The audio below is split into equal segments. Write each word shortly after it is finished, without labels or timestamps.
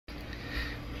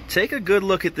Take a good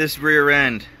look at this rear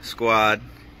end, squad,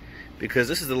 because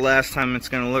this is the last time it's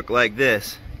going to look like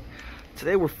this.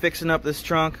 Today we're fixing up this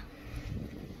trunk.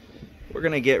 We're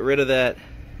going to get rid of that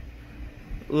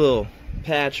little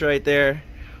patch right there.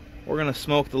 We're going to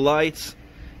smoke the lights,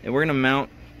 and we're going to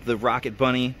mount the Rocket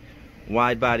Bunny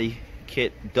wide body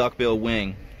kit duckbill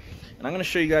wing. And I'm going to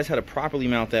show you guys how to properly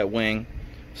mount that wing,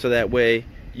 so that way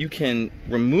you can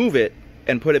remove it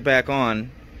and put it back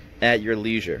on at your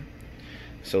leisure.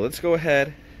 So let's go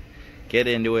ahead, get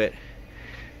into it,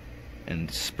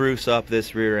 and spruce up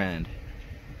this rear end.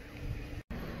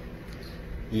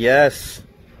 Yes,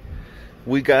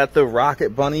 we got the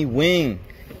Rocket Bunny wing.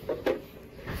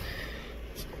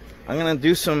 I'm gonna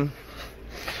do some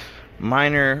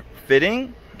minor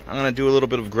fitting. I'm gonna do a little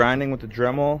bit of grinding with the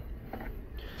Dremel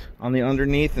on the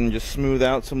underneath and just smooth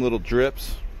out some little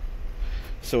drips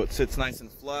so it sits nice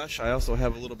and flush. I also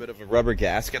have a little bit of a rubber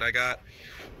gasket I got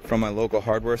from my local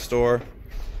hardware store,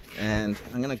 and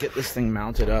I'm gonna get this thing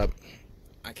mounted up.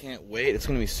 I can't wait. It's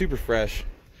gonna be super fresh.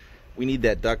 We need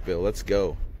that duckbill. Let's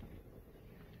go.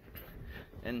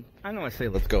 And I know I say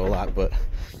let's go a lot, but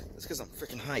it's because I'm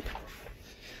freaking hype.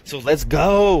 So let's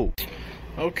go.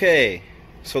 Okay,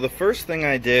 so the first thing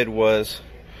I did was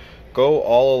go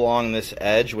all along this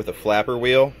edge with a flapper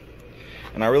wheel,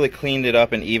 and I really cleaned it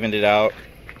up and evened it out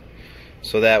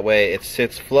so that way it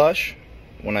sits flush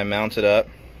when I mount it up.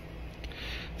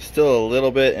 Still a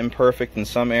little bit imperfect in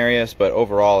some areas, but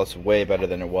overall it's way better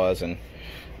than it was, and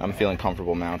I'm feeling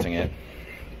comfortable mounting it.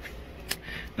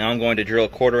 Now I'm going to drill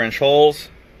 1/4-inch holes,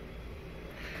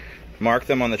 mark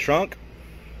them on the trunk,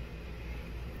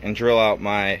 and drill out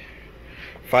my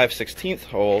 5/16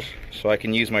 holes so I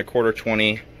can use my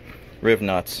 1/4-20 riv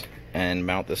nuts and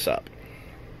mount this up.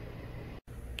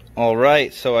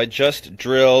 Alright, so I just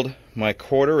drilled my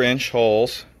 1/4-inch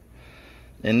holes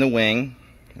in the wing.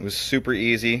 It was super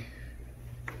easy.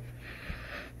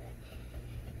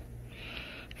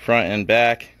 Front and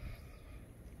back.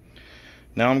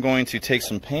 Now I'm going to take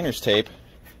some painter's tape,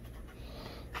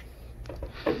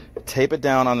 tape it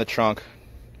down on the trunk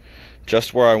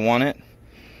just where I want it,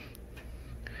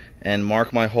 and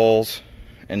mark my holes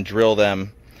and drill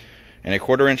them in a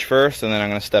 1/4 inch first, and then I'm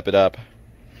going to step it up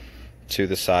to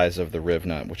the size of the riv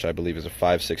nut, which I believe is a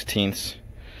 5/16.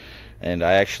 And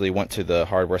I actually went to the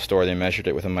hardware store, they measured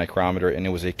it with a micrometer, and it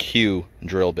was a Q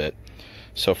drill bit.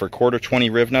 So for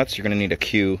 1/4-20 riv nuts, you're going to need a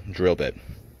Q drill bit.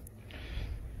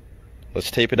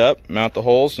 Let's tape it up, mount the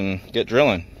holes, and get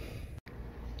drilling.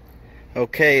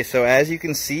 Okay, so as you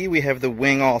can see, we have the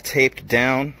wing all taped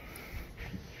down.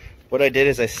 What I did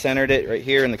is I centered it right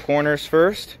here in the corners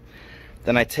first,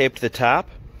 then I taped the top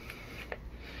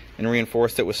and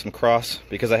reinforced it with some cross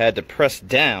because I had to press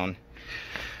down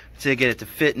to get it to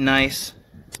fit nice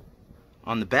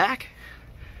on the back,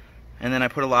 and then I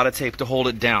put a lot of tape to hold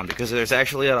it down because there's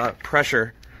actually a lot of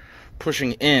pressure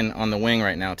pushing in on the wing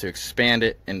right now to expand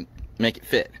it and make it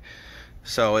fit.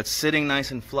 So it's sitting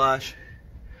nice and flush.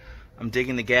 I'm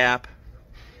digging the gap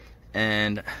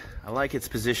and I like its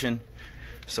position,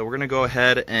 so we're gonna go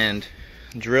ahead and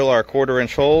drill our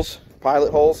 1/4-inch holes,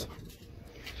 pilot holes,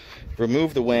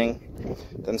 remove the wing,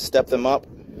 then step them up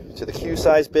to the Q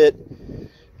size bit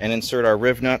and insert our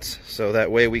riv nuts so that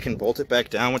way we can bolt it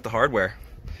back down with the hardware,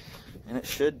 and it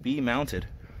should be mounted.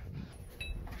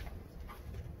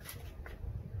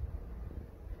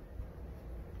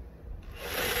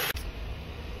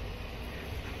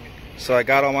 So I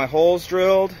got all my holes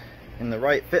drilled in the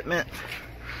right fitment,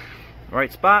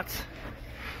 right spots.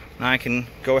 Now I can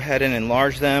go ahead and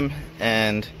enlarge them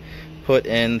and put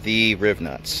in the riv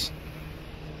nuts.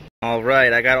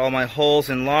 Alright, I got all my holes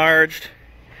enlarged.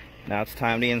 Now it's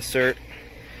time to insert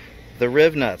the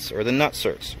riv nuts, or the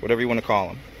nutserts, whatever you want to call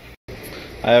them.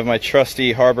 I have my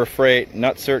trusty Harbor Freight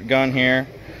nutsert gun here.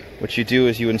 What you do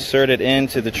is you insert it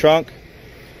into the trunk,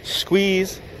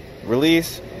 squeeze,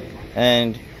 release,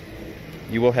 and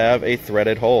you will have a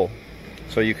threaded hole.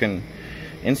 So you can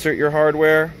insert your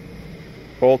hardware,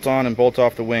 bolt on and bolt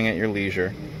off the wing at your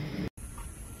leisure.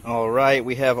 Alright,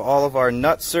 we have all of our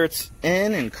nutserts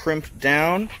in and crimped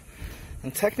down.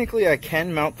 And technically I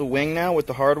can mount the wing now with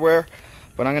the hardware,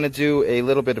 but I'm going to do a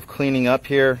little bit of cleaning up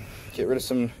here, get rid of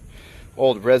some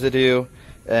old residue,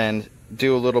 and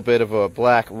do a little bit of a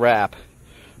black wrap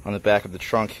on the back of the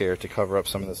trunk here to cover up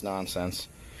some of this nonsense.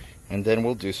 And then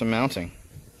we'll do some mounting.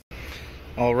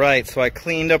 Alright, so I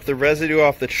cleaned up the residue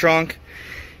off the trunk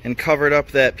and covered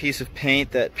up that piece of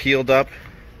paint that peeled up.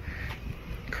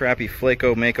 Crappy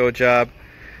Flaco Mako job.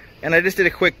 And I just did a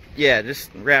quick,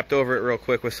 just wrapped over it real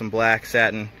quick with some black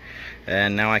satin,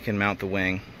 and now I can mount the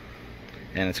wing,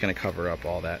 and it's going to cover up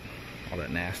all that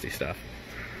nasty stuff.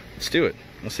 Let's do it.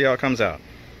 Let's see how it comes out.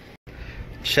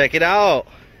 Check it out.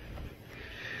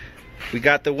 We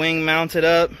got the wing mounted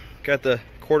up, got the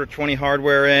 1/4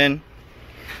 hardware in.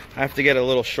 I have to get a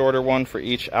little shorter one for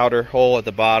each outer hole at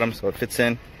the bottom so it fits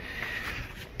in.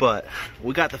 But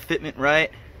we got the fitment right.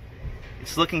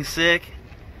 It's looking sick.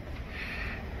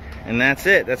 And that's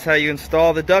it. That's how you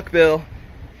install the duckbill,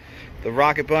 the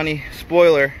Rocket Bunny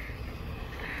spoiler.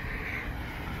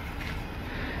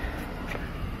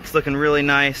 It's looking really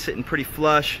nice, sitting pretty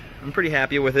flush. I'm pretty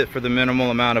happy with it for the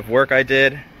minimal amount of work I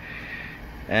did.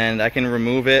 And I can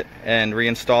remove it and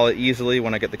reinstall it easily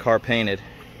when I get the car painted.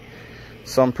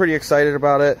 So I'm pretty excited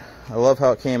about it. I love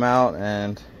how it came out,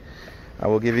 and I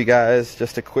will give you guys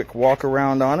just a quick walk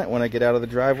around on it when I get out of the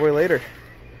driveway later.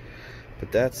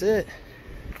 But that's it.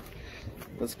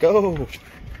 Let's go.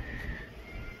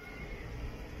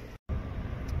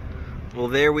 Well,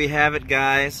 there we have it,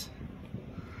 guys.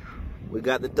 We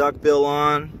got the duckbill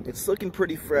on. It's looking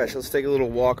pretty fresh. Let's take a little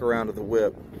walk around to the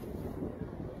whip.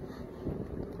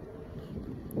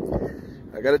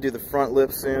 I gotta do the front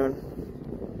lip soon.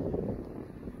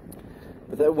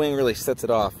 But that wing really sets it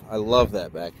off. I love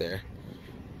that back there.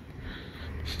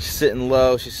 She's sitting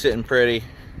low, she's sitting pretty.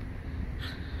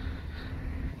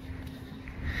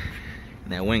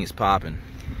 And that wing is popping.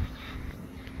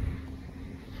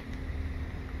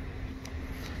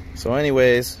 So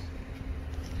anyways,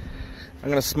 I'm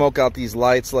gonna smoke out these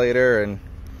lights later and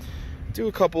do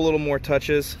a couple little more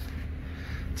touches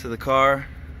to the car.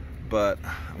 But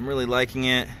I'm really liking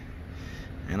it,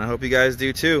 and I hope you guys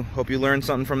do too. Hope you learned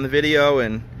something from the video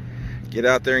and get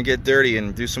out there and get dirty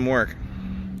and do some work.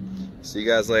 See you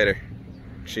guys later.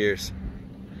 Cheers.